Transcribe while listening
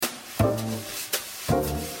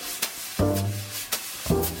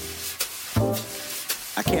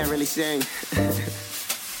can't really sing.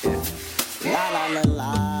 La la la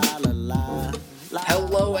la la la.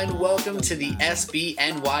 Hello and welcome to the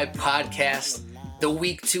SBNY podcast. The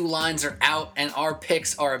week 2 lines are out and our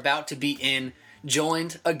picks are about to be in.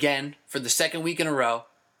 Joined again for the second week in a row,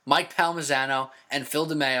 Mike Palmisano and Phil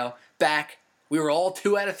DeMeo back. We were all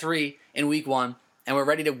 2 out of 3 in week 1 and we're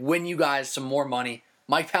ready to win you guys some more money.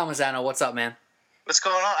 Mike Palmisano, what's up, man? What's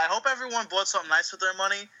going on? I hope everyone bought something nice with their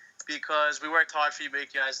money because we worked hard for you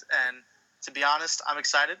guys. And to be honest, I'm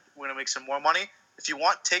excited. We're going to make some more money. If you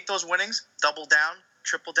want, take those winnings, double down,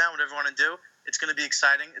 triple down, whatever you want to do. It's going to be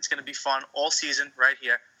exciting. It's going to be fun all season right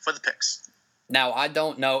here for the picks. Now, I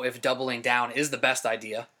don't know if doubling down is the best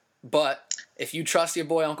idea, but if you trust your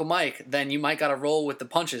boy Uncle Mike, then you might got to roll with the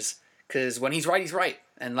punches because when he's right, he's right.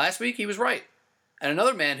 And last week, he was right. And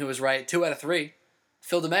another man who was right, 2 out of 3,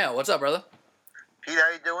 Phil DeMeo. What's up, brother? Pete,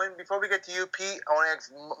 how you doing? Before we get to you, Pete, I want to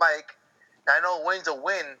ask Mike. Now, I know a win's a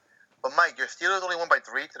win, but Mike, your Steelers only won by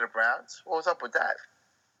 3 to the Browns. What was up with that?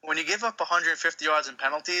 When you give up 150 yards in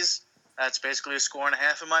penalties, that's basically a score and a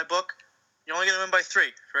half in my book. You're only going to win by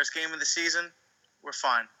 3. First game of the season, we're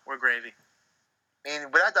fine. We're gravy. I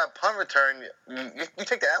mean, without that punt return, you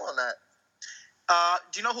take the L on that.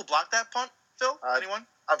 Do you know who blocked that punt, Phil? Anyone?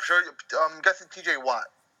 I'm sure. I'm guessing T.J. Watt.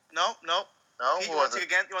 No. Pete, you want to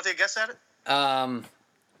take a guess at it? Ben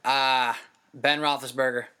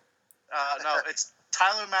Roethlisberger. No, it's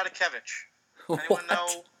Tyler Matakevich.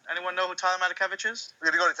 Anyone know who Tyler Matakevich is?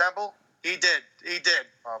 Did he go to Temple? He did.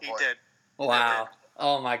 Oh, He boy. did. Wow.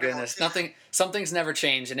 Oh, my goodness. Something's never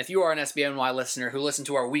changed. And if you are an SBNY listener who listened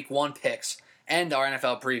to our Week 1 picks and our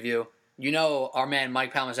NFL preview, you know our man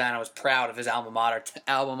Mike Palmisano is proud of his alma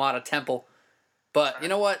mater, Temple. But you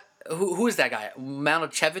know what? Who is that guy?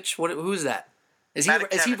 Matakevich? Who's that? Is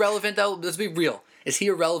he relevant, though? Let's be real. Is he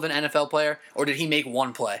a relevant NFL player, or did he make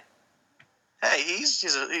one play? Hey,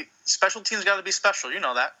 special teams got to be special. You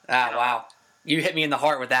know that. Wow. You hit me in the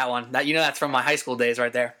heart with that one. That's from my high school days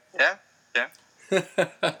right there. Yeah.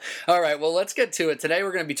 All right, well, let's get to it. Today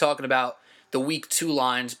we're going to be talking about the Week 2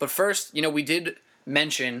 lines. But first, we did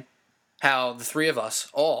mention how the three of us,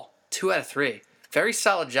 all 2 out of 3, very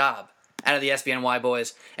solid job out of the SBNY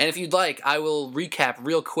boys. And if you'd like, I will recap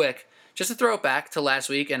real quick, just to throw it back to last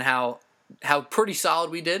week and how pretty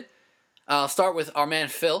solid we did. I'll start with our man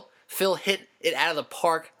Phil. Phil hit it out of the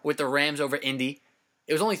park with the Rams over Indy.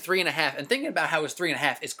 It was only 3.5, and thinking about how it was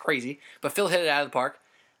 3.5 is crazy, but Phil hit it out of the park.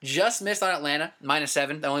 Just missed on Atlanta,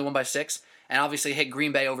 -7. They only won by 6. And obviously hit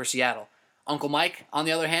Green Bay over Seattle. Uncle Mike, on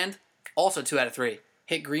the other hand, also 2 out of 3.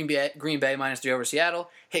 Hit Green Bay -3 over Seattle.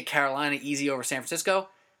 Hit Carolina easy over San Francisco.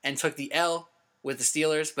 And took the L with the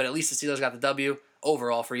Steelers. But at least the Steelers got the W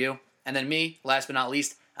overall for you. And then me, last but not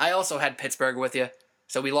least, I also had Pittsburgh with you.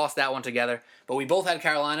 So we lost that one together. But we both had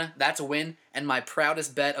Carolina. That's a win. And my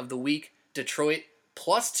proudest bet of the week, Detroit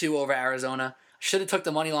 +2 over Arizona. Should have took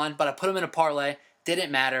the money line, but I put them in a parlay.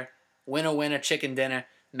 Didn't matter. Winner, chicken dinner.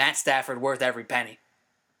 Matt Stafford worth every penny.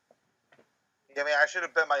 I mean, I should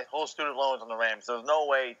have bet my whole student loans on the Rams. There was no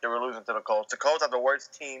way they were losing to the Colts. The Colts are the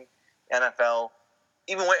worst team in NFL.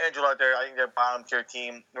 Even with Angelo out there, I think they're a bottom-tier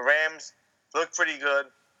team. The Rams look pretty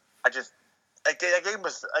good. I gave them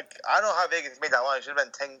I don't know how Vegas made that line. It should have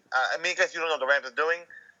been 10. I guess you don't know what the Rams are doing,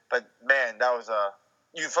 but, man, that was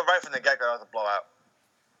right from the get-go, that was a blowout.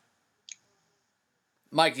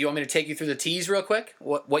 Mike, do you want me to take you through the tease real quick?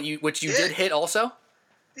 Which you did hit also?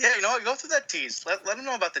 Yeah, go through that tease. Let them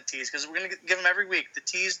know about the tease because we're going to give them every week. The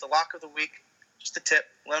tease, the lock of the week, just a tip.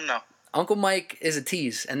 Let them know. Uncle Mike is a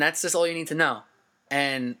tease, and that's just all you need to know.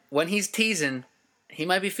 And when he's teasing, he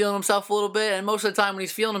might be feeling himself a little bit, and most of the time when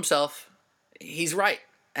he's feeling himself, he's right.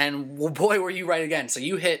 And boy, were you right again. So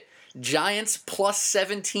you hit Giants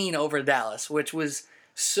 +17 over Dallas, which was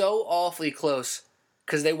so awfully close.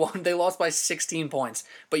 Because they lost by 16 points.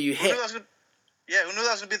 But you hit. Who knew that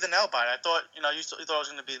was going to be the nail bite? I thought, you thought it was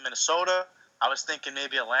going to be Minnesota. I was thinking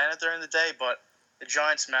maybe Atlanta during the day. But the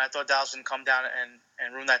Giants, man, I thought Dallas was going to come down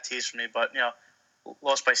and ruin that tease for me. But,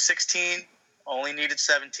 lost by 16, only needed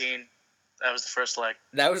 17. That was the first leg.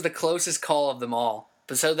 That was the closest call of them all.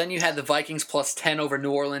 But so then you had the Vikings +10 over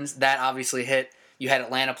New Orleans. That obviously hit. You had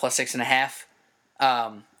Atlanta +6.5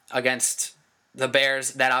 against the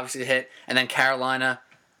Bears, that obviously hit, and then Carolina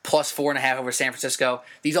 +4.5 over San Francisco.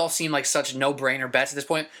 These all seem like such no-brainer bets at this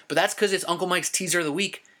point, but that's because it's Uncle Mike's teaser of the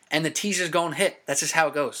week, and the teaser's going to hit. That's just how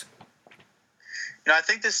it goes. I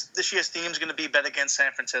think this year's theme is going to be bet against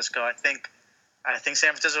San Francisco. I think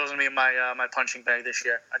San Francisco is going to be my punching bag this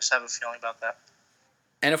year. I just have a feeling about that.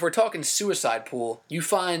 And if we're talking suicide pool, you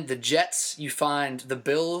find the Jets, you find the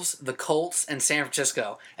Bills, the Colts, and San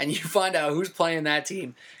Francisco. And you find out who's playing that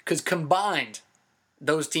team. Because combined,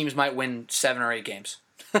 those teams might win 7 or 8 games.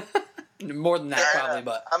 More than that, probably.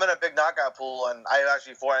 But I'm in a big knockout pool, and I have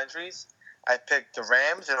actually 4 entries. I picked the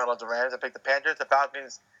Rams, and I love the Rams. I picked the Panthers, the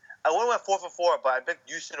Falcons. I would have went 4 for 4, but I picked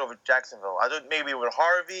Houston over Jacksonville. I thought maybe with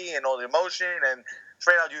Harvey and all the emotion, and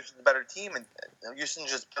straight out Houston's a better team, and Houston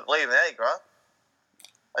just laid an egg, bro.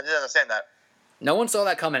 I didn't understand that. no one saw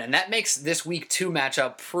that coming, and that makes this week 2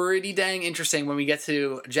 matchup pretty dang interesting when we get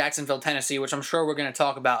to Jacksonville, Tennessee, which I'm sure we're going to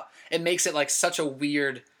talk about. It makes it like such a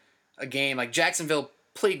weird game. Like Jacksonville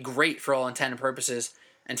played great for all intent and purposes,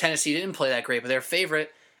 and Tennessee didn't play that great, but their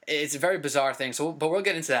favorite. It's a very bizarre thing. But we'll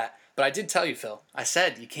get into that. But I did tell you, Phil. I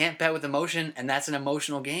said you can't bet with emotion, and that's an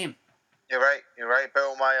emotional game. You're right. Bet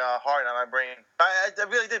with my heart, not my brain. But I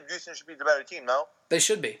really did. Houston should be the better team, no? They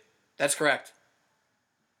should be. That's correct.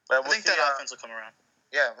 But I think that offense will come around.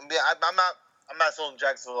 Yeah, I'm not sold on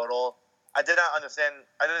Jacksonville at all. I did not understand.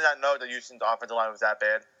 I did not know that Houston's offensive line was that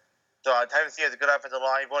bad. So Tennessee has a good offensive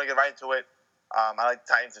line. If you want to get right into it, I like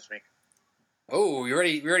the Titans this week. Oh, you're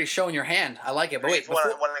already showing your hand. I like it. But wait, when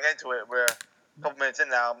I get into it, we're a couple minutes in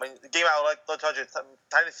now. I mean, the game I would like to touch is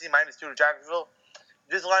Tennessee -2 to Jacksonville.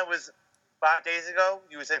 This line was 5 days ago.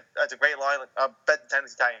 You would say that's a great line. Bet the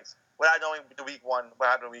Tennessee Titans without knowing what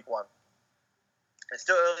happened in week 1. It's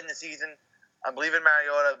still early in the season. I believe in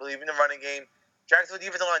Mariota. I believe in the running game. Jacksonville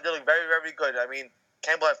defensive line did look very, very good. I mean,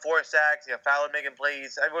 Campbell had 4 sacks. You have Fowler making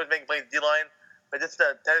plays. Everyone's making plays D-line. But this is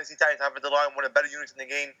the Tennessee Titans offensive line, one of the better units in the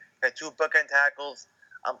game. They had 2 bookend tackles.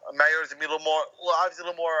 Mariota's going to be obviously a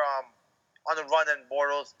little more on the run than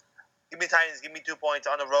Bortles. Give me Titans. Give me 2 points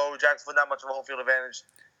on the road. Jacksonville, not much of a home field advantage.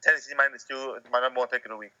 Tennessee -2 is my number 1 pick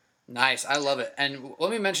of the week. Nice. I love it. And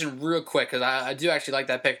let me mention real quick, because I do actually like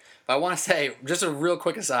that pick. But I want to say, just a real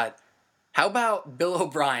quick aside, how about Bill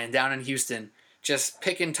O'Brien down in Houston just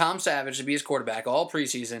picking Tom Savage to be his quarterback all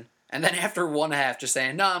preseason, and then after 1.5 just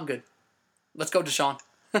saying, no, I'm good. Let's go, Deshaun.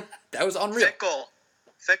 That was unreal.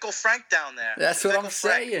 Fickle Frank down there. That's what I'm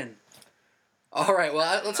saying. All right,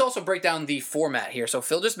 well, let's also break down the format here. So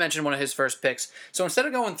Phil just mentioned one of his first picks. So instead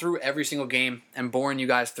of going through every single game and boring you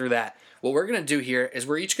guys through that, what we're going to do here is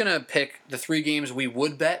we're each going to pick the 3 games we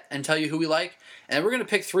would bet and tell you who we like. And then we're going to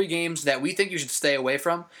pick 3 games that we think you should stay away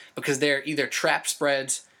from because they're either trap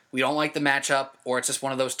spreads, we don't like the matchup, or it's just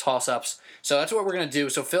one of those toss-ups. So that's what we're going to do.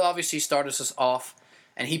 So Phil obviously started us off,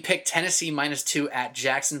 and he picked Tennessee -2 at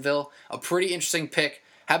Jacksonville. A pretty interesting pick.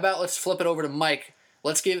 How about let's flip it over to Mike.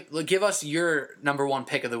 Let's give us your number 1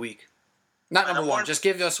 pick of the week. Not number 1, just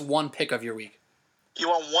give us 1 pick of your week. You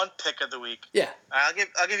want 1 pick of the week? Yeah. I'll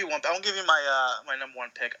give you 1. I won't give you my number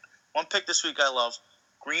 1 pick. 1 pick this week I love.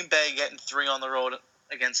 Green Bay getting 3 on the road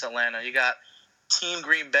against Atlanta. You got Team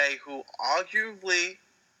Green Bay, who arguably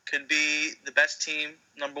could be the best team,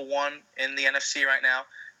 number 1 in the NFC right now,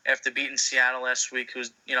 after beating Seattle last week.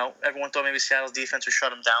 Who's everyone thought maybe Seattle's defense would shut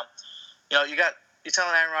them down. You're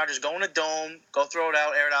telling Aaron Rodgers, go in a dome, go throw it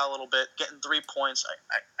out, air it out a little bit, getting 3 points.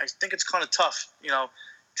 I think it's kind of tough,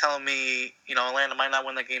 telling me, Atlanta might not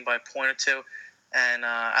win that game by a point or 2. And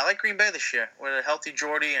I like Green Bay this year with a healthy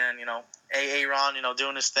Jordy and, Aaron,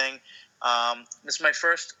 doing his thing. This is my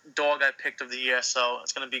first dog I picked of the year, so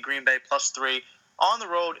it's going to be Green Bay +3 on the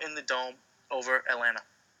road in the dome over Atlanta.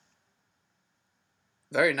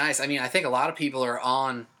 Very nice. I mean, I think a lot of people are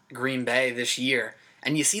on Green Bay this year.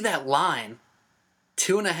 And you see that line,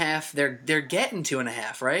 2.5. They're getting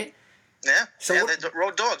 2.5, right? Yeah. So they're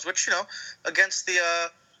road dogs, which against the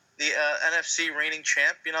NFC reigning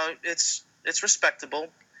champ, it's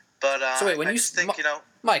respectable. But so wait,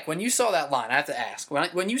 Mike, when you saw that line, I have to ask.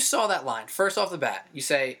 When you saw that line, first off the bat, you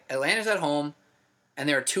say Atlanta's at home, and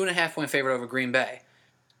they're a 2.5-point favorite over Green Bay.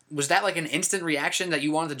 Was that like an instant reaction that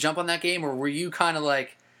you wanted to jump on that game, or were you kind of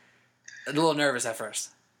like a little nervous at first?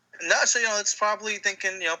 No, so it's probably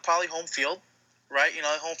thinking probably home field, right?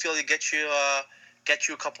 Home field to get you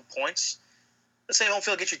a couple points. Let's say home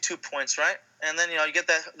field get you 2 points, right? And then you get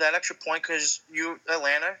that extra point because you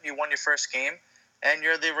won your first game, and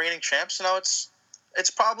you're the reigning champs.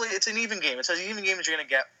 It's an even game. It's an even game that you're gonna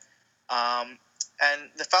get.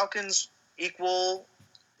 And the Falcons equal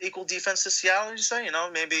defense to Seattle. You say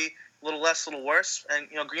maybe a little less, a little worse. And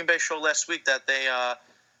Green Bay showed last week that they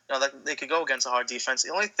that they could go against a hard defense. The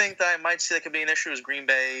only thing that I might see that could be an issue is Green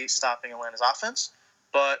Bay stopping Atlanta's offense.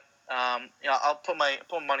 But I'll put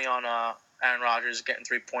money on Aaron Rodgers getting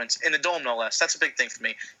 3 points in the dome, no less. That's a big thing for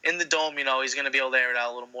me. In the dome, he's going to be able to air it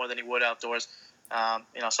out a little more than he would outdoors.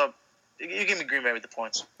 So you give me Green Bay with the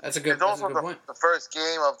points. That's a good. It's also point. The first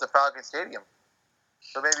game of the Falcon Stadium,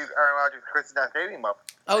 so maybe Aaron Rodgers christened that stadium up.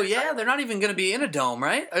 Oh yeah, they're not even going to be in a dome,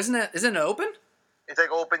 right? Isn't it open? It's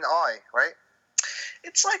like open eye, right?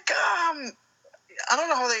 It's like I don't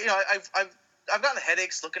know how they. I've gotten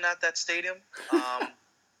headaches looking at that stadium.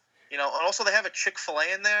 And also they have a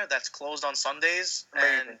Chick-fil-A in there that's closed on Sundays.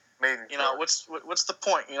 And Amazing. what's the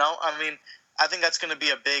point? I mean, I think that's going to be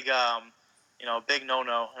a big, big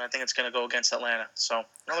no-no, and I think it's going to go against Atlanta. So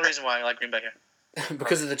another reason why I like Green Bay here.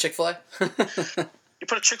 Because of the Chick-fil-A? You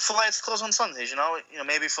put a Chick-fil-A, it's closed on Sundays.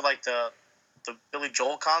 Maybe for like the Billy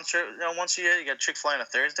Joel concert, once a year you get Chick-fil-A on a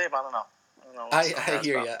Thursday, but I don't know.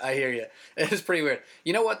 I hear you. It is pretty weird.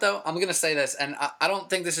 You know what though? I'm gonna say this, and I don't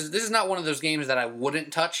think this is not one of those games that I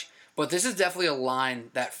wouldn't touch, but this is definitely a line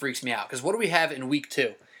that freaks me out. Because what do we have in week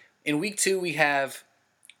 2? In week 2 we have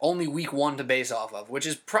only week 1 to base off of, which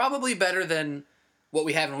is probably better than what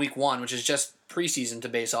we have in week 1, which is just preseason to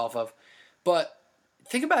base off of. But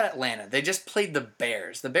think about Atlanta. They just played the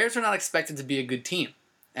Bears. The Bears are not expected to be a good team,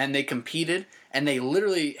 and they competed, and they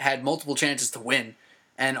literally had multiple chances to win.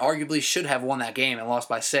 And arguably should have won that game and lost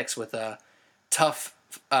by 6 with a tough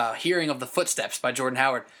hearing of the footsteps by Jordan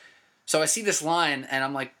Howard. So I see this line, and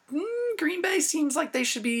I'm like, Green Bay seems like they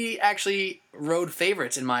should be actually road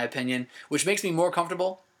favorites, in my opinion, which makes me more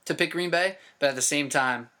comfortable to pick Green Bay. But at the same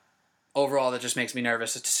time, overall, that just makes me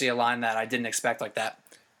nervous to see a line that I didn't expect like that.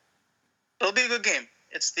 It'll be a good game.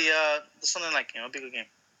 It's the Sunday night game. It'll be a good game.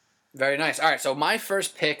 Very nice. All right, so my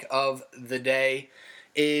first pick of the day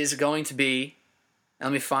is going to be...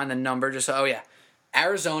 Let me find the number.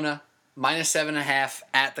 Arizona -7.5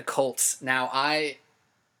 at the Colts. Now, I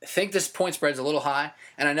think this point spread's a little high,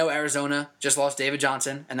 and I know Arizona just lost David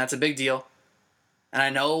Johnson, and that's a big deal. And I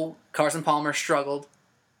know Carson Palmer struggled,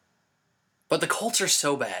 but the Colts are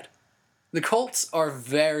so bad. The Colts are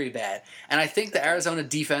very bad, and I think the Arizona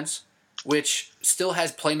defense, which still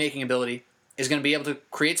has playmaking ability, is going to be able to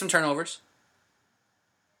create some turnovers,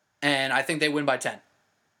 and I think they win by 10.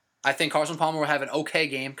 I think Carson Palmer will have an okay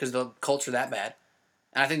game because the Colts are that bad.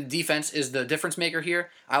 And I think the defense is the difference maker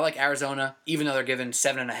here. I like Arizona, even though they're given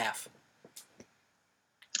 7.5.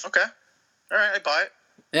 Okay. All right, I buy it.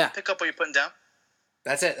 Yeah. Pick up what you're putting down.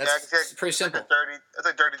 That's it. That's pretty simple. It's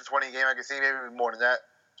like 30 to 20 game. I can see maybe more than that.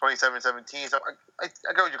 27-17. So I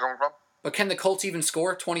get where you're coming from. But can the Colts even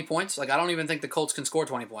score 20 points? Like, I don't even think the Colts can score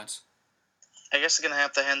 20 points. I guess they're going to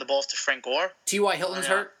have to hand the balls to Frank Gore. T.Y. Hilton's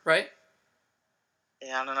hurt, right?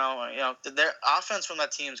 Yeah, I don't know. Their offense from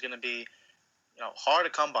that team is going to be, hard to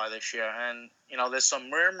come by this year. And, there's some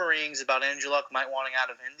murmurings about Andrew Luck might wanting out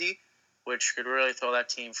of Indy, which could really throw that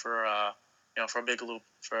team for a big loop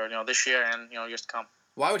for, this year and, years to come.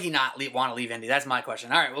 Why would he not want to leave Indy? That's my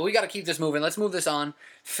question. All right, well, we got to keep this moving. Let's move this on.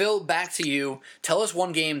 Phil, back to you. Tell us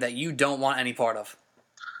one game that you don't want any part of.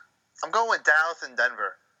 I'm going with Dallas and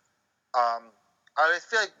Denver. I just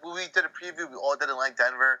feel like when we did a preview, we all didn't like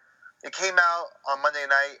Denver. It came out on Monday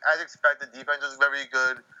night. As expected, defense was very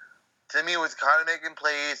good. Timmy was kind of making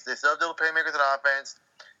plays. They still have little playmakers on offense.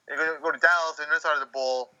 They're going to go to Dallas on their side of the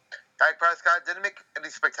ball. Dak Prescott didn't make any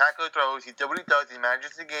spectacular throws. He did what he does. He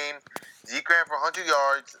manages the game. Zeke ran for 100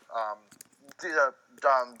 yards.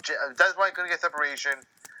 Dez White couldn't get separation.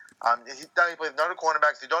 Now he plays another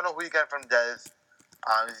cornerback, so you don't know who you get from Dez.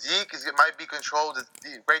 Zeke might be controlled. It's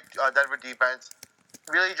the great Denver defense.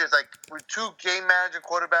 Really just like with 2 game-managing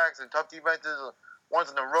quarterbacks and tough defenses, one's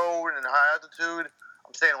on the road and high altitude,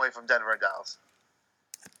 I'm staying away from Denver and Dallas.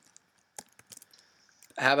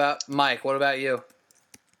 How about Mike? What about you?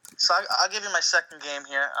 So I'll give you my second game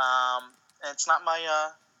here. And it's not my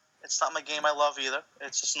game I love either.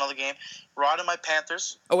 It's just another game. Riding my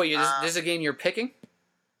Panthers. Oh wait, this is a game you're picking?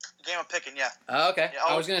 Game I'm picking, yeah. Oh, okay. Yeah,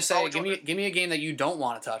 I was gonna say, give me a game that you don't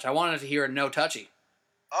want to touch. I wanted to hear a no touchy.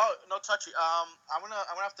 Oh, no touchy. I'm gonna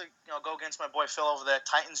have to go against my boy Phil over there.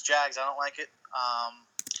 Titans Jags. I don't like it.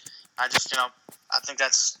 I just I think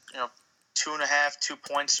that's 2.5, 2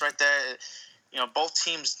 points right there. Both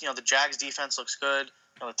teams. The Jags defense looks good.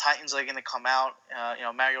 The Titans are going to come out.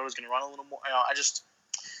 Mariota's going to run a little more.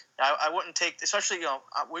 I wouldn't take, especially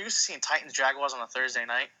we're used to seeing Titans Jaguars on a Thursday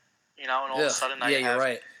night. And all of a sudden now you have, you're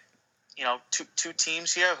right. Two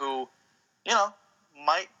teams here who,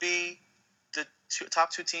 might be the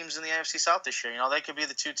top 2 teams in the AFC South this year. They could be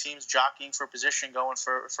the 2 teams jockeying for position, going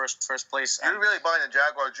for first place. You're really buying the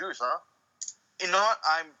Jaguar juice, huh? You know what?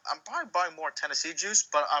 I'm probably buying more Tennessee juice,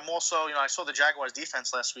 but I'm also, I saw the Jaguars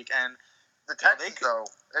defense last week, and the Texans, though,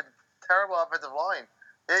 a terrible offensive line.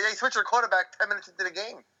 They switched their quarterback 10 minutes into the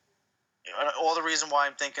game. All the reason why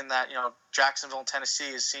I'm thinking that, Jacksonville and Tennessee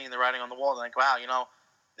is seeing the writing on the wall. They're like, wow,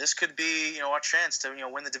 this could be, our chance to,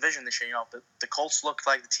 win the division this year. The Colts look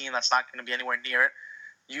like the team that's not going to be anywhere near it.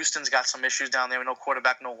 Houston's got some issues down there with no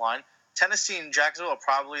quarterback, no line. Tennessee and Jacksonville are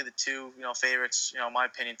probably the 2, favorites, in my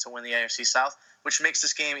opinion, to win the AFC South, which makes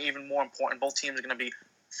this game even more important. Both teams are going to be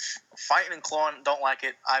fighting and clawing. Don't like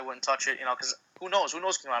it. I wouldn't touch it. Because who knows? Who knows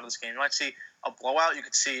what's going to come out of this game? You might see a blowout. You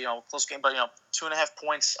could see close game, but 2.5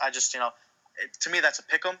 points. I just to me that's a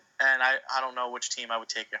pick 'em, and I don't know which team I would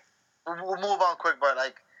take here. We'll move on quick, but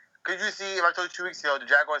could you see if I told you 2 weeks ago the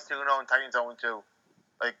Jaguars 2-0 and Titans 0-2?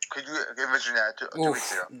 Could you envision that 2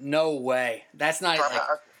 weeks ago? No way. That's not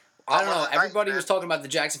I don't know. Everybody was talking about the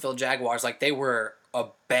Jacksonville Jaguars like they were a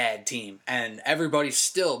bad team, and everybody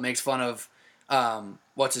still makes fun of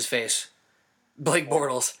what's his face, Blake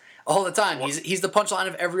Bortles, all the time. He's the punchline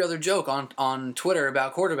of every other joke on Twitter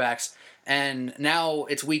about quarterbacks. And now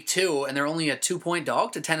it's week 2, and they're only a 2-point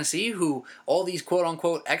dog to Tennessee, who all these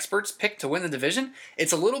quote-unquote experts picked to win the division.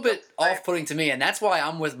 It's a little bit off-putting to me, and that's why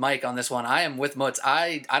I'm with Mike on this one. I am with Mutz.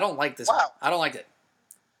 I don't like this one. I don't like it.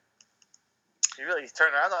 You really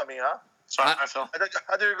turned around on me, huh? Sorry, Phil.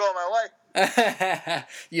 I didn't go my way.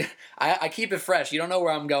 Yeah, I keep it fresh. You don't know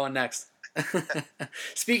where I'm going next.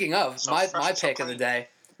 Speaking of, my pick of the day,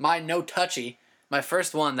 my no-touchy, my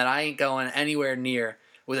first one that I ain't going anywhere near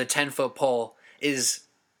with a 10-foot pole is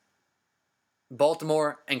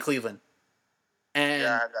Baltimore and Cleveland. And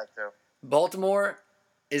yeah, I have that too. Baltimore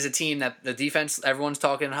is a team that the defense, everyone's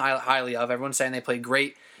talking highly of. Everyone's saying they played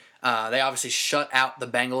great. They obviously shut out the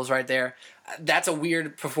Bengals right there. That's a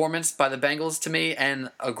weird performance by the Bengals to me,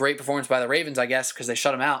 and a great performance by the Ravens, I guess, because they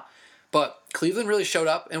shut them out. But Cleveland really showed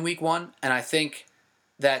up in week 1, and I think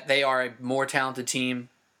that they are a more talented team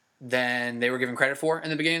than they were given credit for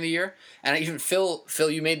in the beginning of the year. And even Phil,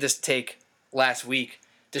 you made this take last week.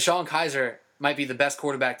 Deshaun Kaiser might be the best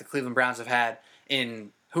quarterback the Cleveland Browns have had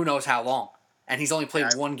in who knows how long. And he's only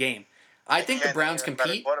played one game. I think the Browns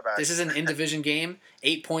compete. This is an in-division game.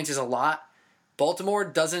 8 points is a lot. Baltimore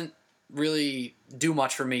doesn't really do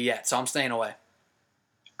much for me yet, so I'm staying away.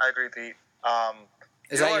 I agree, Pete.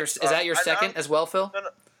 Is that your second as well, Phil? No.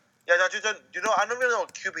 Yeah, I don't really know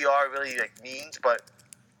what QBR really means, but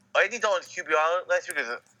Andy Dalton's QBR last week is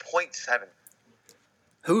a 0.7.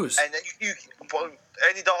 Whose? And then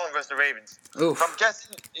Andy Dalton versus the Ravens. Oof. So I'm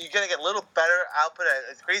guessing you're going to get a little better output.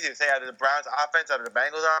 It's crazy to say out of the Browns offense, out of the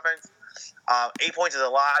Bengals offense. 8 points is a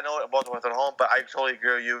lot. I know Baltimore's at home, but I totally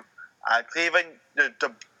agree with you. Cleveland,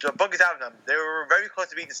 the book is out of them. They were very close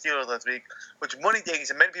to beating the Steelers last week, which many things,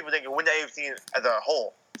 and many people think will win the AFC as a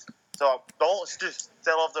whole. So don't just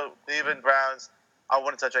sell off the Cleveland Browns. I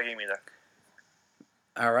wouldn't touch that game either.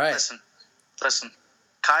 All right. Listen.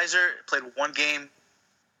 Kaiser played one game.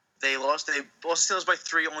 They lost the Steelers by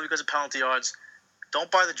 3 only because of penalty yards.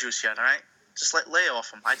 Don't buy the juice yet, all right? Just lay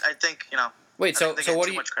off them. I think, Wait, so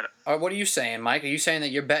what are you saying, Mike? Are you saying that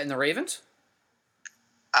you're betting the Ravens?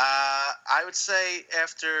 I would say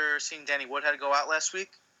after seeing Danny Woodhead go out last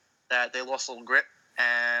week that they lost a little grit,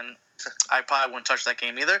 and I probably wouldn't touch that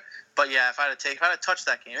game either. But yeah, if I had to touch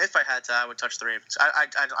that game, I would touch the Ravens.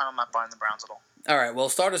 I'm not buying the Browns at all. All right, well,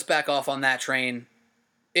 start us back off on that train.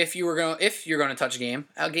 If you're going to touch a game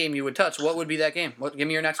you would touch, what would be that game? Give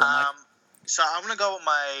me your next one, Mike. So I'm going to go with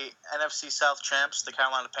my NFC South champs, the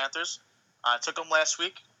Carolina Panthers. I took them last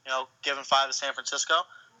week, giving 5 to San Francisco.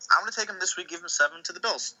 I'm going to take them this week, give them 7 to the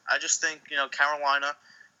Bills. I just think, Carolina,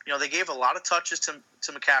 they gave a lot of touches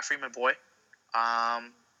to McCaffrey, my boy.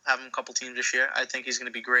 Having a couple teams this year. I think he's going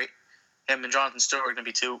to be great. Him and Jonathan Stewart are going to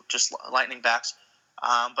be 2 just lightning backs.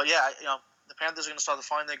 But yeah, the Panthers are going to start to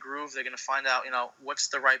find their groove. They're going to find out, what's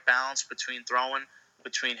the right balance between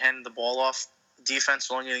handing the ball off. The defense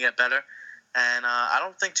is only going to get better. And I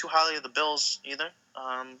don't think too highly of the Bills either.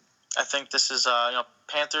 I think this is,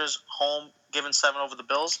 Panthers home giving 7 over the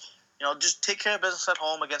Bills. Just take care of business at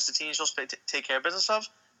home against the team you're supposed to take care of business of,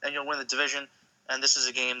 and you'll win the division. And this is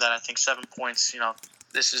a game that I think 7 points,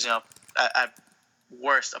 this is, at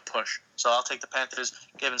worst, a push. So I'll take the Panthers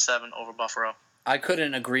giving 7 over Buffalo. I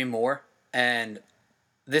couldn't agree more, and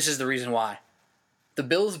this is the reason why. The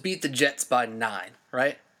Bills beat the Jets by 9,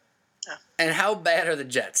 right? Yeah. And how bad are the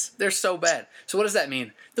Jets? They're so bad. So what does that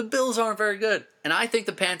mean? The Bills aren't very good. And I think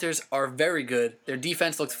the Panthers are very good. Their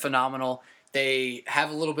defense looks phenomenal. They have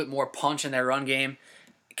a little bit more punch in their run game.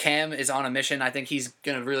 Cam is on a mission. I think he's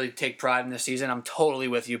going to really take pride in this season. I'm totally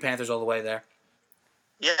with you. Panthers all the way there.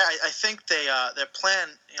 Yeah, I think their plan,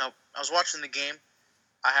 I was watching the game.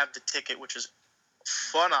 I have the ticket, which is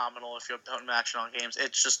phenomenal if you're putting action on games.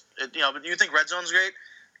 It's just, but you think Red Zone's great,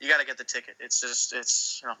 you got to get the ticket.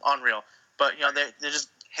 It's unreal. But, they're just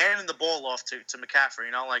handing the ball off to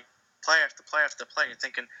McCaffrey, like play after play after play. You're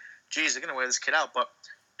thinking, geez, they're going to wear this kid out. But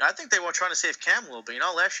I think they were trying to save Cam a little bit.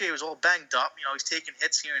 Last year he was all banged up. He's taking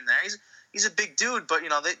hits here and there. He's a big dude, but,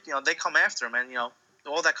 they come after him. And,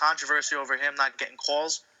 all that controversy over him not getting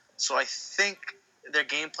calls. So I think their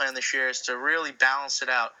game plan this year is to really balance it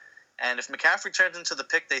out And if McCaffrey turns into the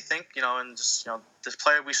pick they think, and just this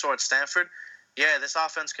player we saw at Stanford, yeah, this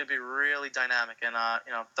offense could be really dynamic, and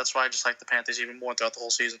that's why I just like the Panthers even more throughout the whole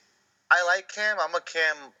season. I like Cam. I'm a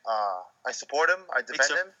Cam. I support him. I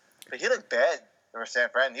defend him. But he looked bad for San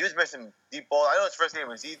Fran. He was missing deep ball. I know it's first game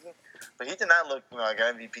of the season, but he did not look like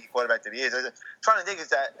an MVP quarterback that he is. I'm trying to think, is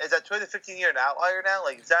that 2015 year an outlier now?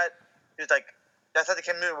 Like, is that just like that's how the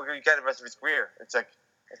Cam Newton we're going to get the rest of his career? It's like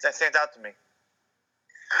that stands out to me.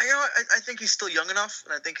 I think he's still young enough,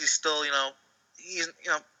 and I think he's still he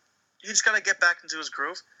just got to get back into his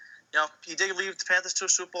groove. He did lead the Panthers to a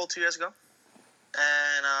Super Bowl 2 years ago,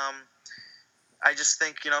 and I just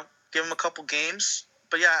think give him a couple games.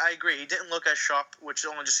 But yeah, I agree. He didn't look as sharp, which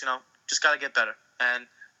only just got to get better. And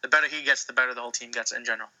the better he gets, the better the whole team gets in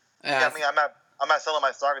general. Yeah, I mean, I'm not selling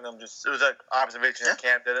my stock in them. Just it was an observation in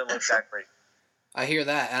camp. They didn't look that great. I hear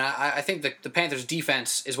that, and I think the Panthers'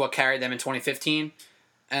 defense is what carried them in 2015,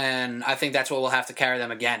 and I think that's what will have to carry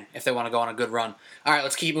them again if they want to go on a good run. All right,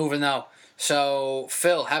 let's keep moving though. So,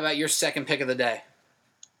 Phil, how about your second pick of the day?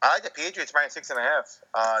 I like the Patriots minus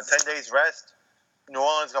 6.5. 10 days rest. New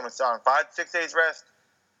Orleans going on 6 days rest.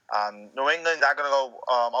 New England not going to go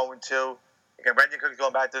 0-2. Again, Brandon Cook's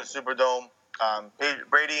going back to the Superdome.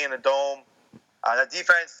 Brady in the Dome. That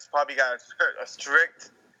defense probably got a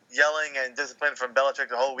strict yelling and discipline from Belichick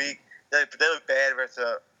the whole week. They look bad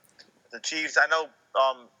versus the Chiefs. I know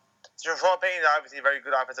Sean Payton is obviously a very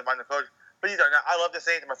good offensive minded coach, but I love the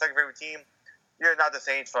Saints. My second favorite team. You're not the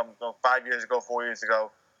Saints from 5 years ago, 4 years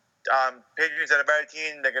ago. Patriots are a better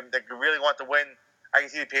team. They really want to win. I can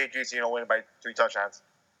see the Patriots, win by 3 touchdowns.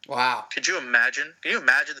 Wow. Could you imagine? Can you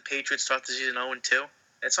imagine the Patriots start the season 0-2?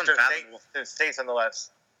 It's unfathomable. The States nonetheless.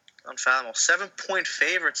 Unfathomable. 7-point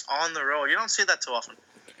favorites on the road. You don't see that too often.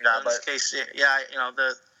 Nah, in this case,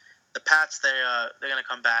 the Pats, they're going to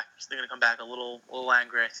come back. They're going to come back a little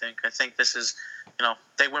angry, I think. I think this is,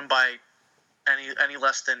 they win by any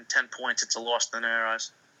less than 10 points, it's a loss in their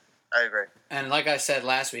eyes. I agree. And like I said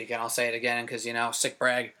last week, and I'll say it again because, sick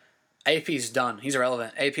brag, AP's done. He's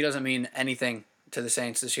irrelevant. AP doesn't mean anything to the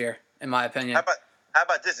Saints this year, in my opinion. How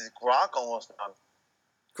about this? Is Gronk almost done?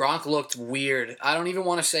 Gronk looked weird. I don't even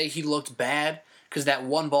want to say he looked bad because that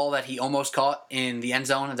one ball that he almost caught in the end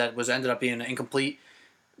zone that ended up being incomplete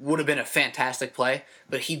would have been a fantastic play.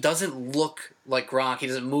 But he doesn't look like Gronk. He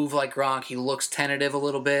doesn't move like Gronk. He looks tentative a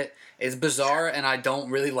little bit. It's bizarre, and I don't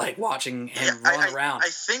really like watching him run around. I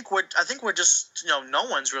think we're just no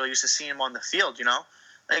one's really used to seeing him on the field.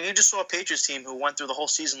 Like you just saw a Patriots team who went through the whole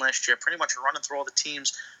season last year, pretty much running through all the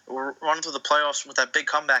teams, running through the playoffs with that big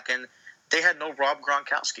comeback, and they had no Rob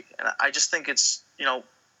Gronkowski. And I just think it's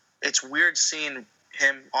it's weird seeing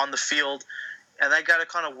him on the field, and they got to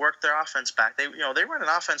kind of work their offense back. They ran an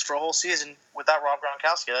offense for a whole season without Rob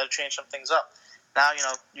Gronkowski. That would change some things up. Now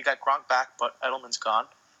you got Gronk back, but Edelman's gone,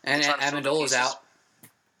 and Amendola's out.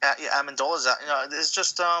 Yeah, Amendola's out. It's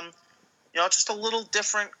just just a little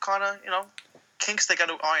different kind of kinks they got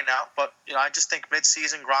to iron out. But I just think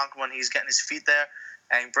mid-season Gronk, when he's getting his feet there,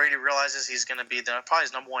 and Brady realizes he's going to be probably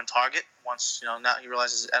his number one target once now he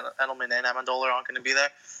realizes Edelman and Amendola aren't going to be there.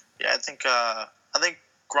 Yeah, I think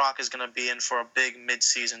Gronk is going to be in for a big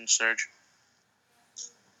mid-season surge.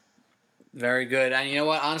 Very good. And you know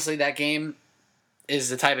what? Honestly, that game is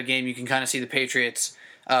the type of game you can kind of see the Patriots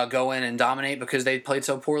go in and dominate because they played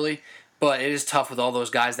so poorly. But it is tough with all those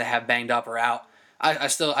guys that have banged up or out. I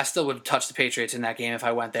still would touch the Patriots in that game if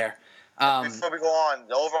I went there. Before we go on,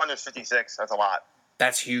 the over-under is 56. That's a lot.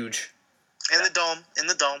 That's huge. In the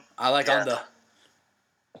dome. I like under. All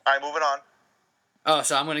right, moving on. Oh,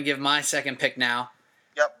 so I'm going to give my second pick now.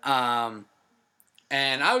 Yep.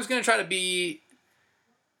 And I was going to try to be...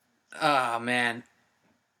 Oh, man.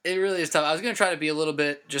 It really is tough. I was going to try to be a little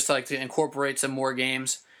bit just to incorporate some more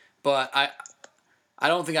games. But I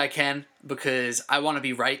don't think I can because I want to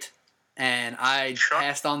be right. And I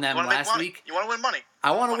passed on them last week. You want to win money.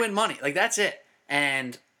 I want to win money. That's it.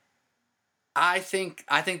 And I think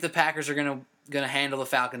the Packers are gonna handle the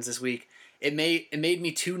Falcons this week. It made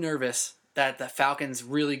me too nervous that the Falcons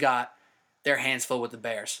really got their hands full with the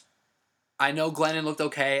Bears. I know Glennon looked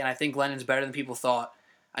okay, and I think Glennon's better than people thought.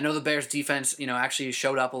 I know the Bears defense, actually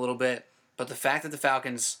showed up a little bit, but the fact that the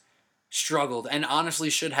Falcons struggled and honestly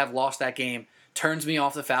should have lost that game turns me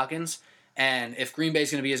off the Falcons. And if Green Bay's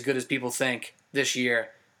going to be as good as people think this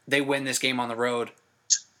year, they win this game on the road,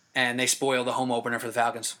 and they spoil the home opener for the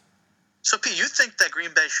Falcons. So, Pete, you think that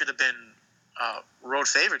Green Bay should have been road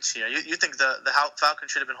favorites here? You think the Falcons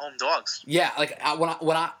should have been home dogs? Yeah,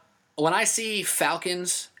 when I see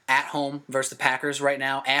Falcons at home versus the Packers right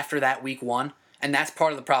now after that week one, and that's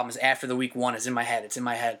part of the problem is after the week one is in my head. It's in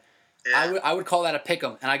my head. Yeah. I would call that a pick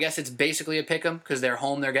 'em, and I guess it's basically a pick 'em because they're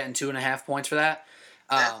home. They're getting 2.5 points for that.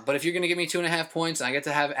 But if you're going to give me 2.5 points, and I get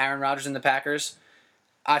to have Aaron Rodgers and the Packers,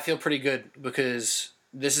 I feel pretty good because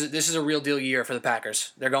this is a real deal year for the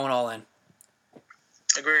Packers. They're going all in.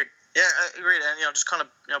 Agreed. Yeah, agreed. And just kind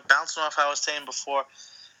of bouncing off how I was saying before,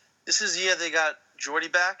 this is the year they got Jordy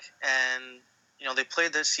back, and they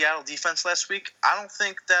played the Seattle defense last week. I don't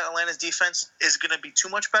think that Atlanta's defense is going to be too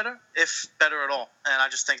much better, if better at all. And I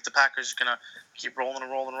just think the Packers are going to keep rolling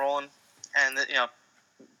and rolling and rolling, and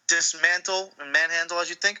dismantle and manhandle as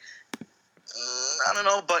you think. I don't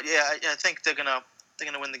know, but yeah, I think they're gonna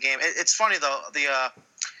win the game. It's funny though.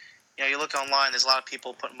 You look online. There's a lot of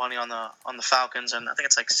people putting money on the Falcons, and I think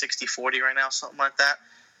it's like 60-40 right now, something like that.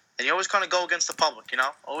 And you always kind of go against the public,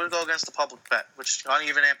 always go against the public bet, which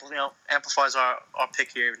even amplifies our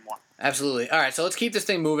pick here even more. Absolutely. All right, so let's keep this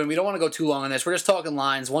thing moving. We don't want to go too long on this. We're just talking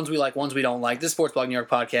lines, ones we like, ones we don't like. This is Sports Blog New York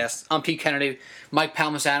podcast. I'm Pete Kennedy, Mike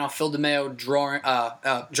Palmisano, Phil DeMeo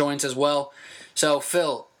joins as well. So,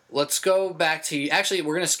 Phil, let's go back to you. Actually,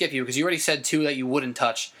 we're going to skip you because you already said two that you wouldn't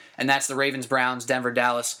touch, and that's the Ravens, Browns, Denver,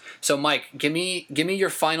 Dallas. So, Mike, give me your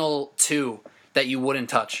final two that you wouldn't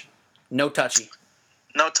touch. No touchy.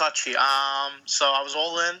 No touchy. So I was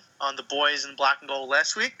all in on the boys in black and gold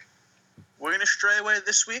last week. We're going to stray away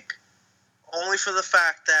this week, only for the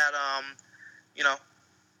fact that,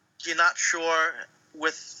 you're not sure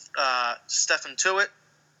with Stephen Tuitt.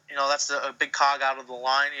 That's a big cog out of the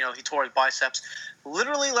line. He tore his biceps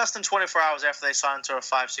literally less than 24 hours after they signed to a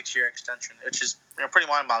 5-6 year extension, which is pretty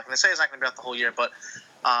mind-boggling. They say it's not going to be out the whole year, but,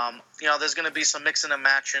 there's going to be some mixing and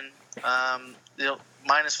matching.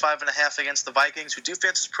 -5.5 against the Vikings, who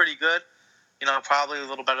defense is pretty good. Probably a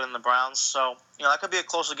little better than the Browns. So, that could be a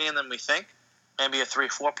closer game than we think. Maybe a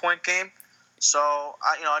 3-4 point game. So,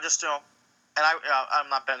 I just, and I'm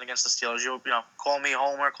not betting against the Steelers. You call me a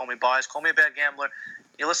homer, call me biased, call me a bad gambler.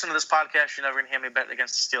 You listen to this podcast, you're never going to hear me bet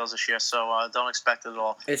against the Steelers this year. So, don't expect it at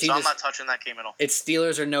all. I'm not touching that game at all. It's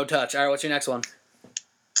Steelers or no touch. All right, what's your next one?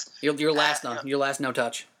 Your last no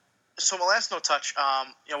touch. So my last no touch,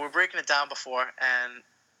 we're breaking it down before, and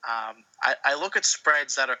I look at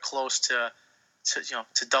spreads that are close to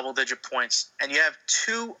double digit points, and you have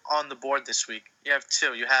two on the board this week. You have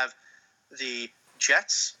two. You have the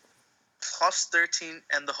Jets +13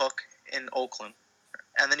 and the hook in Oakland,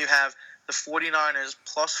 and then you have the 49ers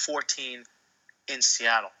 +14 in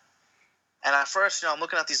Seattle. And at first, I'm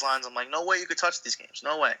looking at these lines. I'm like, no way you could touch these games.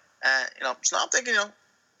 No way. And so I'm thinking,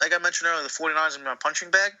 like I mentioned earlier, the 49ers are my punching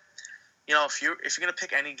bag. If you're going to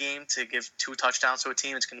pick any game to give 2 touchdowns to a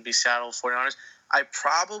team, it's going to be Seattle 49ers. I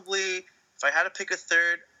probably, if I had to pick a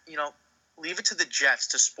third, leave it to the Jets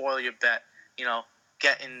to spoil your bet.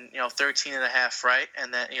 Getting 13.5 right,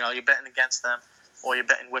 and then you're betting against them or you're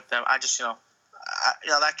betting with them. I just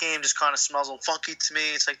that game just kind of smells a little funky to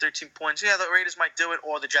me. It's like 13 points. Yeah, the Raiders might do it,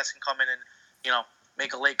 or the Jets can come in and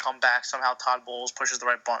make a late comeback. Somehow Todd Bowles pushes the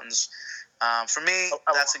right buttons. For me,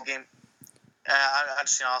 that's a game.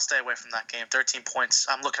 I'll stay away from that game. 13 points.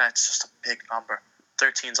 I'm looking at it's just a big number.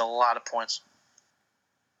 13's a lot of points.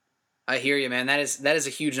 I hear you, man. That is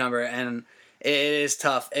a huge number, and it is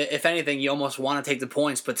tough. If anything, you almost want to take the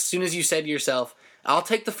points, but as soon as you said to yourself, I'll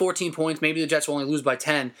take the 14 points, maybe the Jets will only lose by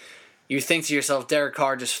 10, you think to yourself, Derek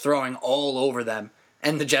Carr just throwing all over them,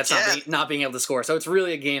 and the Jets not being able to score. So it's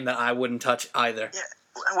really a game that I wouldn't touch either. Yeah.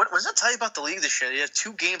 What does that tell you about the league this year? You have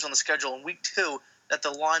 2 games on the schedule in week 2 that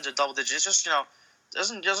the lines are double digits. It's just,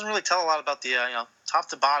 doesn't really tell a lot about the, top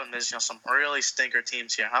to bottom. There's, some really stinker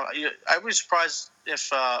teams here. I would be surprised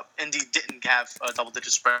if Indy didn't have a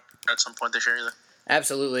double-digit spread at some point this year either.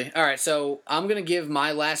 Absolutely. All right, so I'm going to give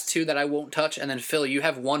my last 2 that I won't touch, and then, Phil, you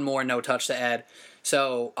have one more no touch to add.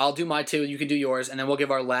 So I'll do my 2, you can do yours, and then we'll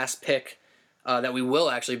give our last pick that we will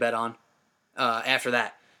actually bet on after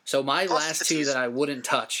that. So my last 2 that I wouldn't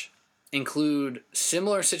touch include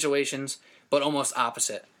similar situations, but almost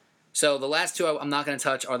opposite. So the last 2 I'm not going to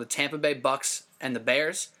touch are the Tampa Bay Bucks and the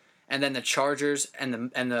Bears, and then the Chargers and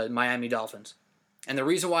the Miami Dolphins. And the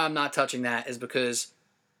reason why I'm not touching that is because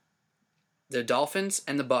the Dolphins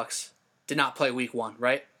and the Bucks did not play week 1,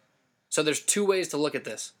 right? So there's 2 ways to look at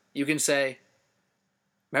this. You can say,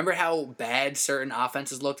 remember how bad certain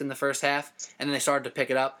offenses looked in the first half, and then they started to pick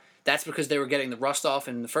it up? That's because they were getting the rust off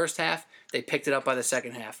in the first half. They picked it up by the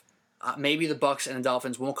second half. Maybe the Bucks and the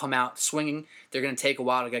Dolphins won't come out swinging. They're going to take a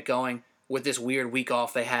while to get going with this weird week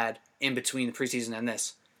off they had in between the preseason and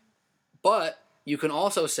this. But you can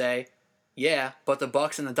also say, yeah, but the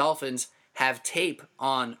Bucks and the Dolphins have tape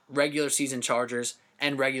on regular season Chargers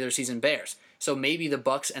and regular season Bears. So maybe the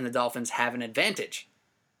Bucks and the Dolphins have an advantage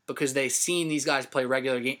because they've seen these guys play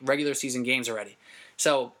regular season games already.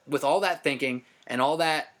 So with all that thinking and all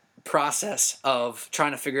that process of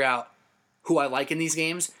trying to figure out who I like in these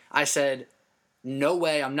games, I said, no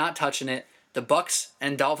way, I'm not touching it. The Bucks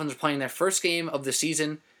and Dolphins are playing their first game of the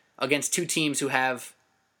season against two teams who have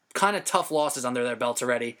kind of tough losses under their belts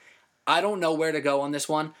already. I don't know where to go on this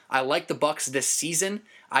one. I like the Bucks this season.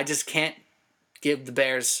 I just can't give the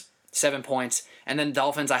Bears 7 points. And then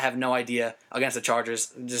Dolphins, I have no idea against the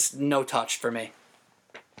Chargers. Just no touch for me.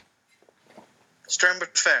 Stern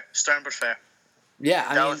but fair. Stern but fair. Yeah,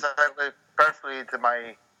 I that mean, was exactly perfectly to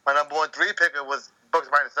my number 1 3 pick. It was Bucks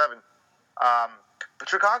 -7. But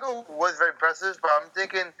Chicago was very impressive. But I'm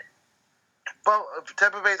thinking, well,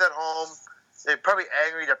 Tampa Bay's at home. They're probably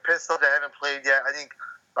angry. They're pissed off. They haven't played yet. I think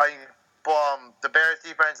the Bears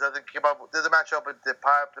defense doesn't keep up. There's a matchup with the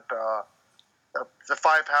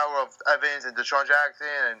firepower of Evans and Deshaun Jackson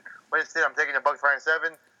and Winston. I'm taking the Bucks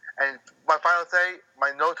 -7. And my final say,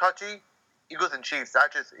 my no touchy, Eagles and Chiefs.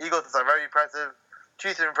 Eagles are very impressive.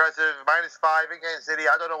 Chiefs are impressive. -5 in Kansas City.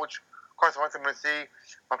 I don't know which Carson Wentz I'm going to see.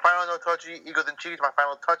 My final no touchy, Eagles and Chiefs. My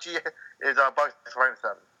final touchy is Bucks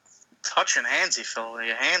 -7. Touching handsy, Phil.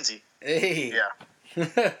 You're handsy. hey.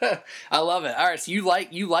 Yeah. I love it. All right, so you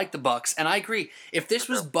like the Bucks, and I agree. If this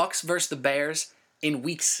was Bucks versus the Bears in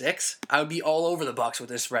Week 6, I would be all over the Bucks with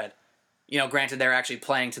this spread. Granted they're actually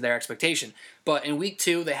playing to their expectation, but in Week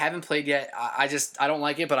 2 they haven't played yet. I don't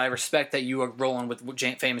like it, but I respect that you are rolling with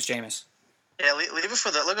famous Jameis. Yeah, leave it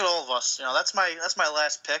for the. Look at all of us. That's my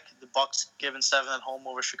last pick. The Bucks giving 7 at home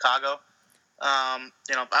over Chicago.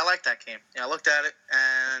 I like that game. I looked at it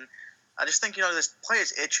and I just think this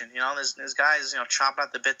players itching. There's guys chomping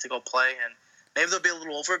at the bit to go play, and maybe they'll be a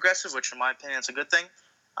little over aggressive, which in my opinion is a good thing.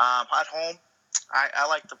 At home, I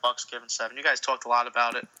like the Bucks giving 7. You guys talked a lot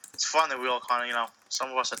about it. It's fun that we all kind of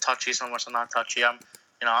some of us are touchy, some of us are not touchy. I'm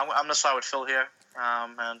gonna side with Phil here,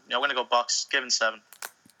 and we're gonna go Bucks giving 7.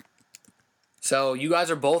 So you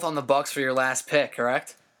guys are both on the Bucks for your last pick,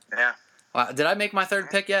 correct? Yeah. Did I make my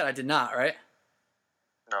third pick yet? I did not, right?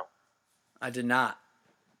 No. I did not.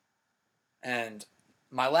 And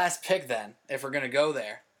my last pick, then, if we're gonna go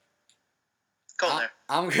there,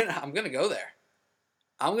 I'm gonna go there.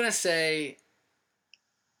 I'm gonna say.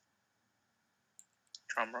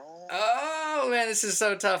 Drum roll. Oh man, this is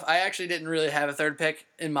so tough. I actually didn't really have a third pick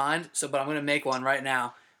in mind, but I'm gonna make one right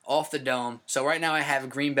now off the dome. So right now I have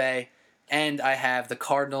Green Bay and I have the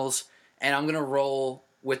Cardinals, and I'm gonna roll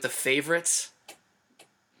with the favorites.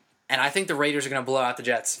 And I think the Raiders are gonna blow out the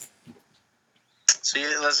Jets. So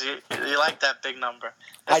you like that big number?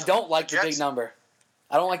 I don't like the big number.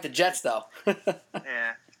 I don't like the Jets though.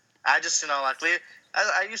 Yeah, I just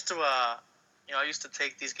I used to I used to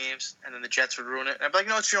take these games and then the Jets would ruin it. And I'd be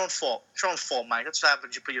like, it's your own fault. It's your own fault, Mike. That's what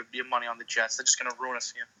happens. You put your money on the Jets. They're just gonna ruin it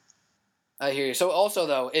for you. I hear you. So also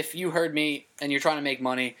though, if you heard me and you're trying to make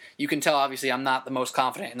money, you can tell obviously I'm not the most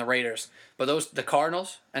confident in the Raiders. But the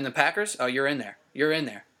Cardinals and the Packers, oh, you're in there. You're in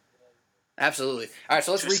there. Absolutely. All right,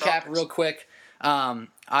 so let's recap real quick.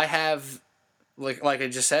 I have, like I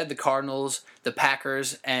just said, the Cardinals, the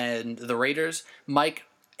Packers, and the Raiders. Mike,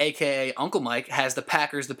 a.k.a. Uncle Mike, has the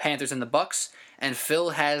Packers, the Panthers, and the Bucks. And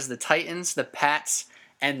Phil has the Titans, the Pats,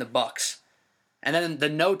 and the Bucks. And then the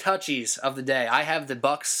no-touchies of the day. I have the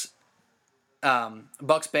Bucks,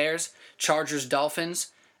 Bears, Chargers,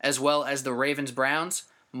 Dolphins, as well as the Ravens, Browns.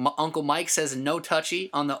 Uncle Mike says no-touchy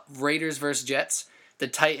on the Raiders versus Jets, the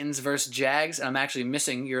Titans versus Jags, and I'm actually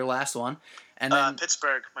missing your last one. And then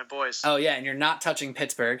Pittsburgh, my boys. Oh yeah, and you're not touching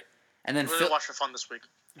Pittsburgh. And then We're gonna watch for fun this week.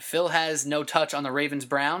 Phil has no touch on the Ravens,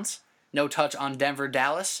 Browns, no touch on Denver,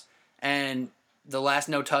 Dallas, and the last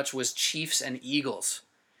no touch was Chiefs and Eagles.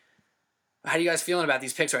 How are you guys feeling about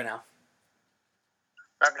these picks right now?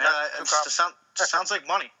 Sounds like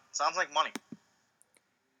money. Sounds like money.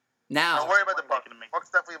 Now, Don't worry about the Bucks. Bucks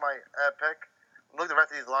definitely my pick. Look at the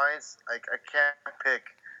rest of these lines. I can't pick.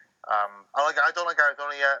 I don't like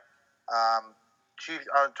Arizona yet. Chiefs,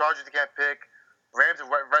 Chargers, you can't pick. Rams and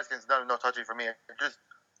Redskins, no touchy for me. Just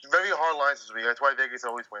very hard lines this week. That's why Vegas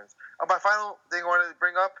always wins. My final thing I wanted to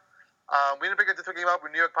bring up. We didn't bring this game up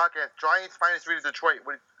with New York podcast. Giants -3 to Detroit.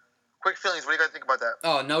 Quick feelings. What do you guys think about that?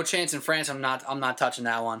 Oh, no chance in France. I'm not touching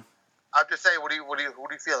that one. I'm just saying. What are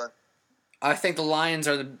you feeling? I think the Lions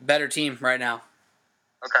are the better team right now.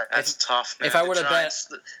 Okay, that's tough, man. If I were to bet,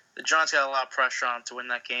 the Giants got a lot of pressure on to win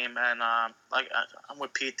that game, and I'm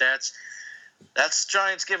with Pete. That's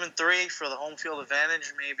Giants giving 3 for the home field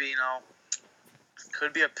advantage. Maybe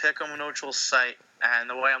could be a pick on a neutral site. And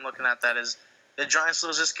the way I'm looking at that is, the Giants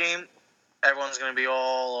lose this game, everyone's going to be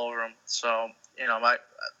all over them. So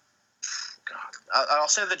I'll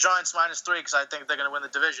say the Giants -3 because I think they're going to win the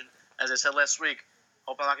division. As I said last week,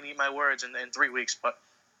 Hope I'm not going to eat my words in 3 weeks. But,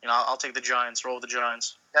 I'll take the Giants. Roll with the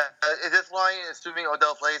Giants. Is this line assuming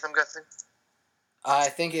Odell plays, I'm guessing? I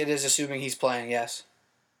think it is assuming he's playing, yes.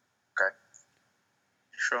 Okay.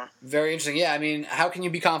 Sure. Very interesting. Yeah, I mean, how can you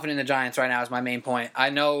be confident in the Giants right now is my main point. I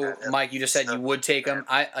know, Mike, you just said you would take them.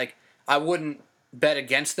 I wouldn't bet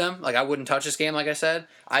against them. I wouldn't touch this game, like I said.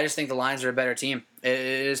 I just think the Lions are a better team. It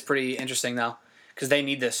is pretty interesting, though, because they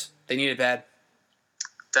need this. They need it bad.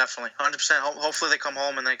 Definitely. 100%. Hopefully they come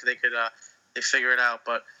home and they figure it out.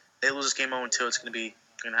 But they lose this game 0-2, it's going to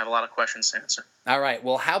have a lot of questions to answer. All right.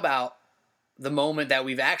 Well, how about the moment that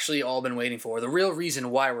we've actually all been waiting for, the real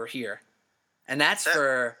reason why we're here. And that's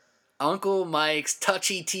for Uncle Mike's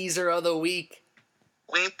touchy teaser of the week.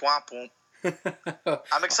 Weep, womp, womp.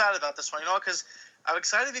 I'm excited about this one, because I'm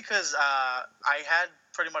excited because I had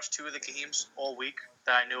pretty much 2 of the games all week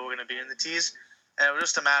that I knew were going to be in the tease, and it was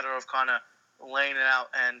just a matter of kind of laying it out.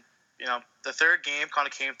 And, the third game kind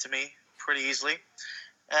of came to me pretty easily.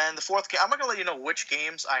 And the fourth game, I'm not going to let you know which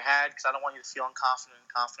games I had because I don't want you to feel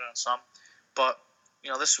confident on some. But,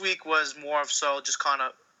 this week was more of so just kind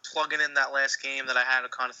of plugging in that last game that I had to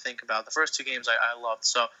kind of think about. The first 2 games I loved.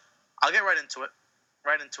 So I'll get right into it.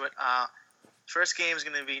 First game is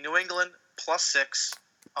going to be New England +6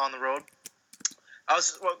 on the road.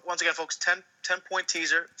 Once again, folks, 10-point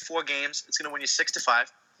teaser, 4 games. It's going to win you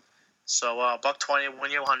 6-5. So $120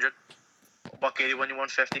 win you 100. $180 win you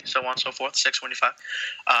 150. So on and so forth. 6 win you 5.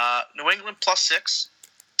 New England +6.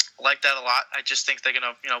 I like that a lot. I just think they're going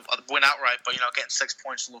to win outright, but getting 6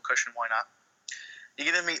 points, a little cushion, why not?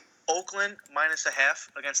 You're giving me Oakland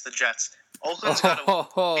 -0.5 against the Jets. Oakland's got to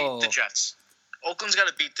beat the Jets. Oakland's got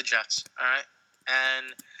to beat the Jets, all right?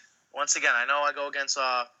 And once again, I know I go against,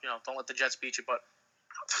 don't let the Jets beat you, but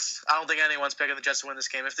I don't think anyone's picking the Jets to win this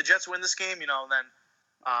game. If the Jets win this game, then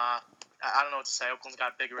I don't know what to say. Oakland's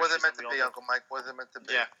got bigger issues. Was it meant to be, Uncle Mike? Was it meant to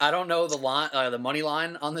be? Yeah. I don't know the money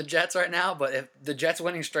line on the Jets right now, but if the Jets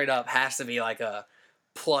winning straight up has to be like a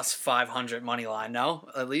 +500 money line, no?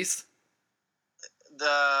 At least?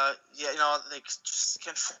 They just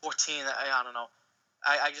get 14. I don't know.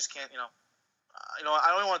 I just can't. I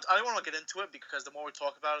don't want to get into it because the more we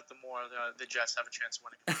talk about it, the more the Jets have a chance of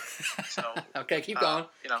winning. So okay, keep going.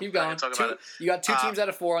 Keep going. About it. You got 2 teams out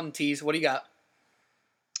of 4 on the tees. What do you got?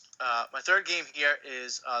 My third game here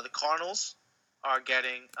is the Cardinals are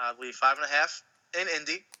getting, I believe, 5.5 in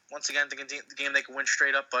Indy. Once again, the game they can win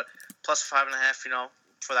straight up, but +5.5.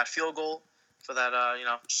 For that field goal, for that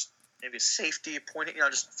just maybe a safety point,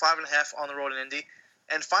 just 5.5 on the road in Indy.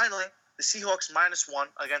 And finally, the Seahawks -1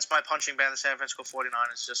 against my punching band, the San Francisco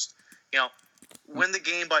 49ers. Just, win the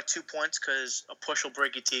game by 2 points because a push will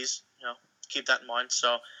break your tees. Keep that in mind.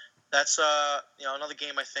 So that's, another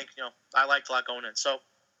game I think, I liked a lot going in. So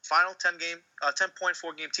final 10-point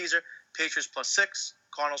 4-game teaser, Patriots +6,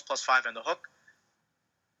 Cardinals +5 and the hook.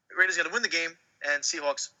 Raiders got to win the game, and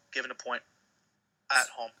Seahawks given a point at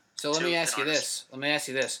home. So let me ask you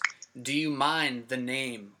this. Do you mind the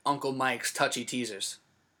name Uncle Mike's Touchy Teasers?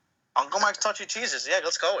 Uncle Mike's Touchy Teasers. Yeah,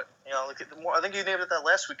 let's go it. I think you named it that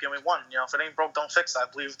last week and we won. If it ain't broke, don't fix it. I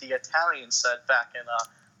believe the Italians said back in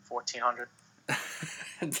 1400.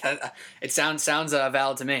 It sounds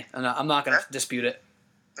valid to me. I'm not going to dispute it.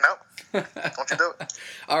 No. Don't you do it.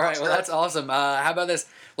 All right, well, that's awesome. How about this?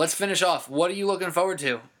 Let's finish off. What are you looking forward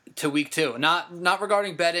to week 2? Not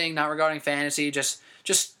regarding betting, not regarding fantasy, just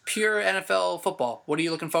pure NFL football. What are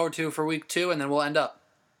you looking forward to for week 2, and then we'll end up?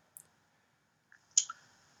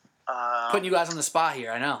 Putting you guys on the spot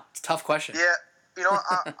here, I know. It's a tough question. Yeah,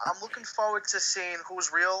 I'm looking forward to seeing who's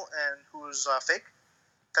real and who's fake.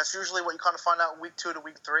 That's usually what you kind of find out week 2 to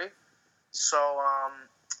week 3. So,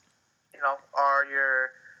 are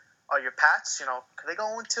your Pats, could they go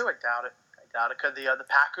 0-2? I doubt it. Could the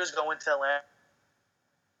Packers go into Atlanta?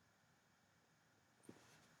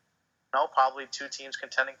 No, probably 2 teams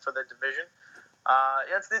contending for the division.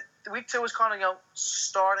 The week 2 is kind of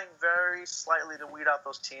starting very slightly to weed out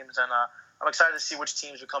those teams, and I'm excited to see which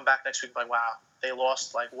teams will come back next week. Like, wow, they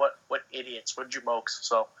lost. Like, what idiots? What jamokes?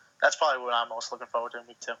 So that's probably what I'm most looking forward to in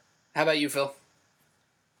week 2. How about you, Phil?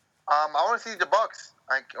 I want to see the Bucks.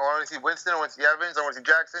 I want to see Winston. I want to see Evans. I want to see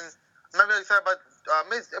Jackson. I'm not really excited about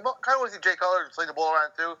Miz. I kind of want to see Jay Cutler play the ball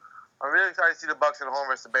around too. I'm really excited to see the Bucks at home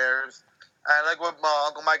versus the Bears. And like what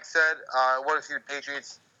Uncle Mike said, I want to see the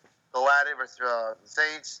Patriots go at it versus the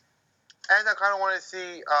Saints. And I kind of want to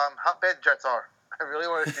see how bad the Jets are. I really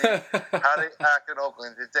want to see how they act in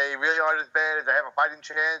Oakland. If they really are as bad, if they have a fighting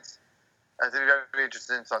chance, I think it's going to be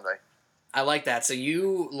interesting Sunday. I like that. So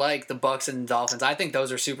you like the Bucks and Dolphins. I think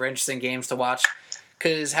those are super interesting games to watch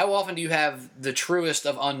because how often do you have the truest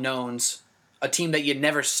of unknowns a team that you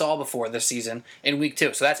never saw before this season in week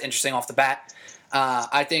 2. So that's interesting off the bat.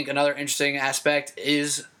 I think another interesting aspect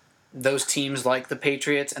is those teams like the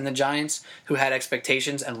Patriots and the Giants who had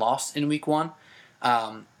expectations and lost in week 1.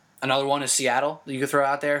 Another one is Seattle that you could throw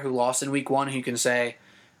out there who lost in week 1 who you can say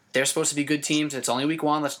they're supposed to be good teams. It's only week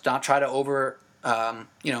 1. Let's not try to overreact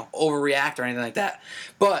or anything like that.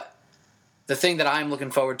 But the thing that I'm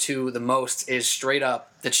looking forward to the most is straight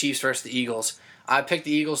up the Chiefs versus the Eagles. I picked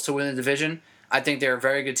the Eagles to win the division. I think they're a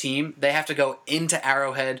very good team. They have to go into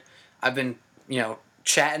Arrowhead. I've been,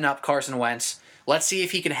 chatting up Carson Wentz. Let's see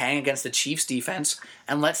if he can hang against the Chiefs defense,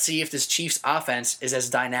 and let's see if this Chiefs offense is as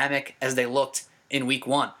dynamic as they looked in week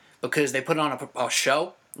 1, because they put on a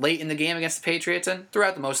show late in the game against the Patriots and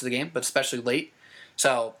throughout most of the game, but especially late.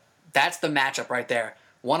 So that's the matchup right there.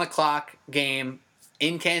 1 o'clock game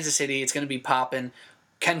in Kansas City. It's going to be popping.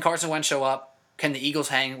 Can Carson Wentz show up? Can the Eagles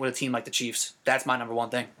hang with a team like the Chiefs? That's my number one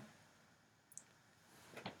thing.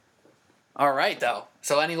 All right, though.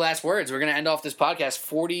 So any last words? We're going to end off this podcast.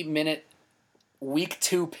 40-minute week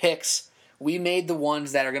 2 picks. We made the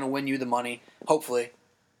ones that are going to win you the money, hopefully.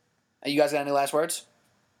 You guys got any last words?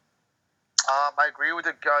 I agree with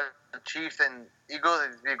the Chiefs and Eagles.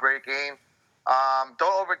 It'd be a great game.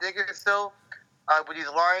 Don't overthink it still. With these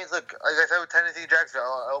lines, look, like I said with Tennessee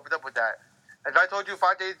Jacksonville, I opened up with that. If I told you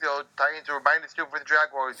 5 days ago, Titans were -2 for the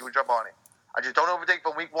Jaguars, you would jump on it. I just don't overthink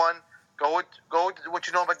from week 1. Go with what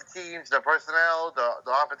you know about the teams, the personnel,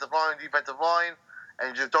 the offensive line, defensive line,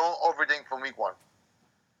 and just don't overthink from week 1.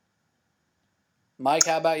 Mike,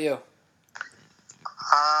 how about you?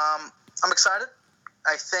 I'm excited.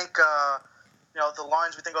 I think the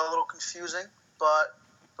lines we think are a little confusing, but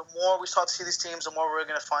the more we start to see these teams, the more we're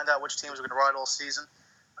going to find out which teams are going to ride all season.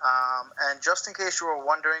 And just in case you were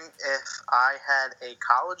wondering if I had a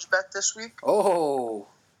college bet this week. Oh.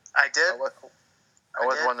 I did. I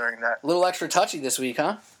was wondering that. A little extra touchy this week,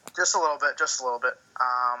 huh? Just a little bit.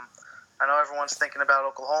 I know everyone's thinking about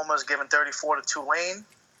Oklahoma's giving 34 to Tulane.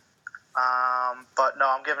 But no,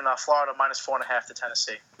 I'm giving Florida -4.5 to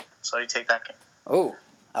Tennessee. So you take that game. Oh,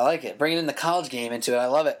 I like it. Bringing in the college game into it. I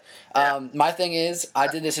love it. Yeah. My thing is, I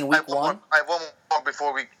did this in week 1. I have one more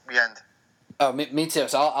before we end. Oh, me too.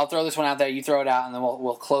 So I'll throw this one out there. You throw it out, and then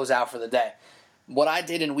we'll close out for the day. What I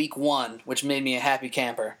did in week 1, which made me a happy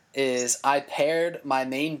camper, is I paired my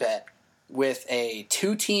main bet with a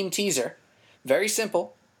 2-team teaser. Very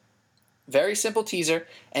simple teaser,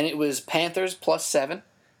 and it was Panthers +7,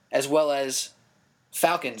 as well as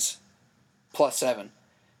Falcons +7.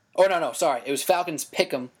 Oh, no, sorry. It was Falcons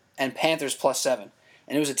pick'em and Panthers +7.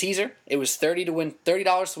 And it was a teaser. It was $30 to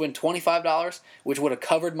win $25, which would have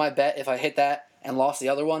covered my bet if I hit that and lost the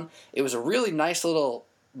other one. It was a really nice little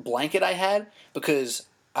blanket I had because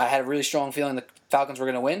I had a really strong feeling the Falcons were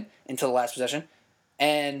going to win until the last possession.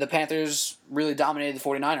 And the Panthers really dominated the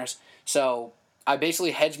 49ers. So I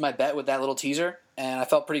basically hedged my bet with that little teaser, and I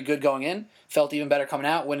felt pretty good going in. Felt even better coming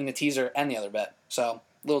out, winning the teaser and the other bet. So,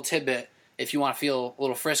 little tidbit if you want to feel a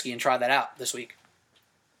little frisky and try that out this week.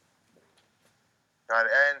 Got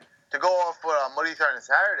it. And to go off what Muddy said on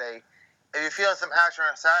Saturday, if you're feeling some action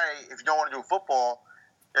on Saturday, if you don't want to do football,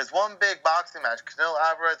 there's one big boxing match. Canelo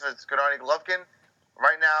Alvarez versus Gennady Golovkin.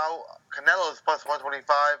 Right now, Canelo is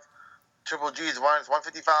 +125. Triple G is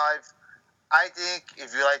 -155. I think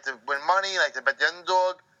if you like to win money, like to bet the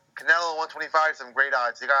underdog, Canelo 125, some great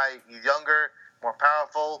odds. The guy, he's younger, more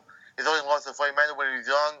powerful. He's only lost to Floyd Mayweather when he was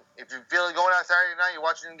young. If you feel like going out Saturday night, you're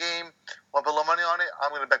watching the game, want to put a little money on it, I'm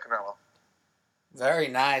going to bet Canelo. Very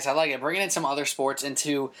nice. I like it. Bringing in some other sports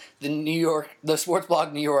into the Sports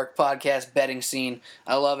Blog New York podcast betting scene.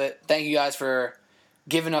 I love it. Thank you guys for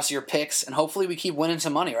giving us your picks, and hopefully we keep winning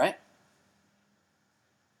some money, right?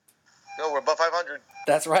 No, we're above 500.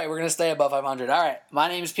 That's right. We're going to stay above 500. All right. My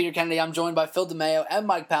name is Peter Kennedy. I'm joined by Phil DeMayo and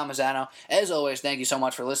Mike Palmisano. As always, thank you so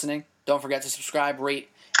much for listening. Don't forget to subscribe,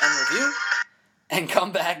 rate, and review. And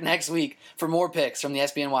come back next week for more picks from the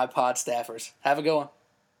SBNY Pod Staffers. Have a good one.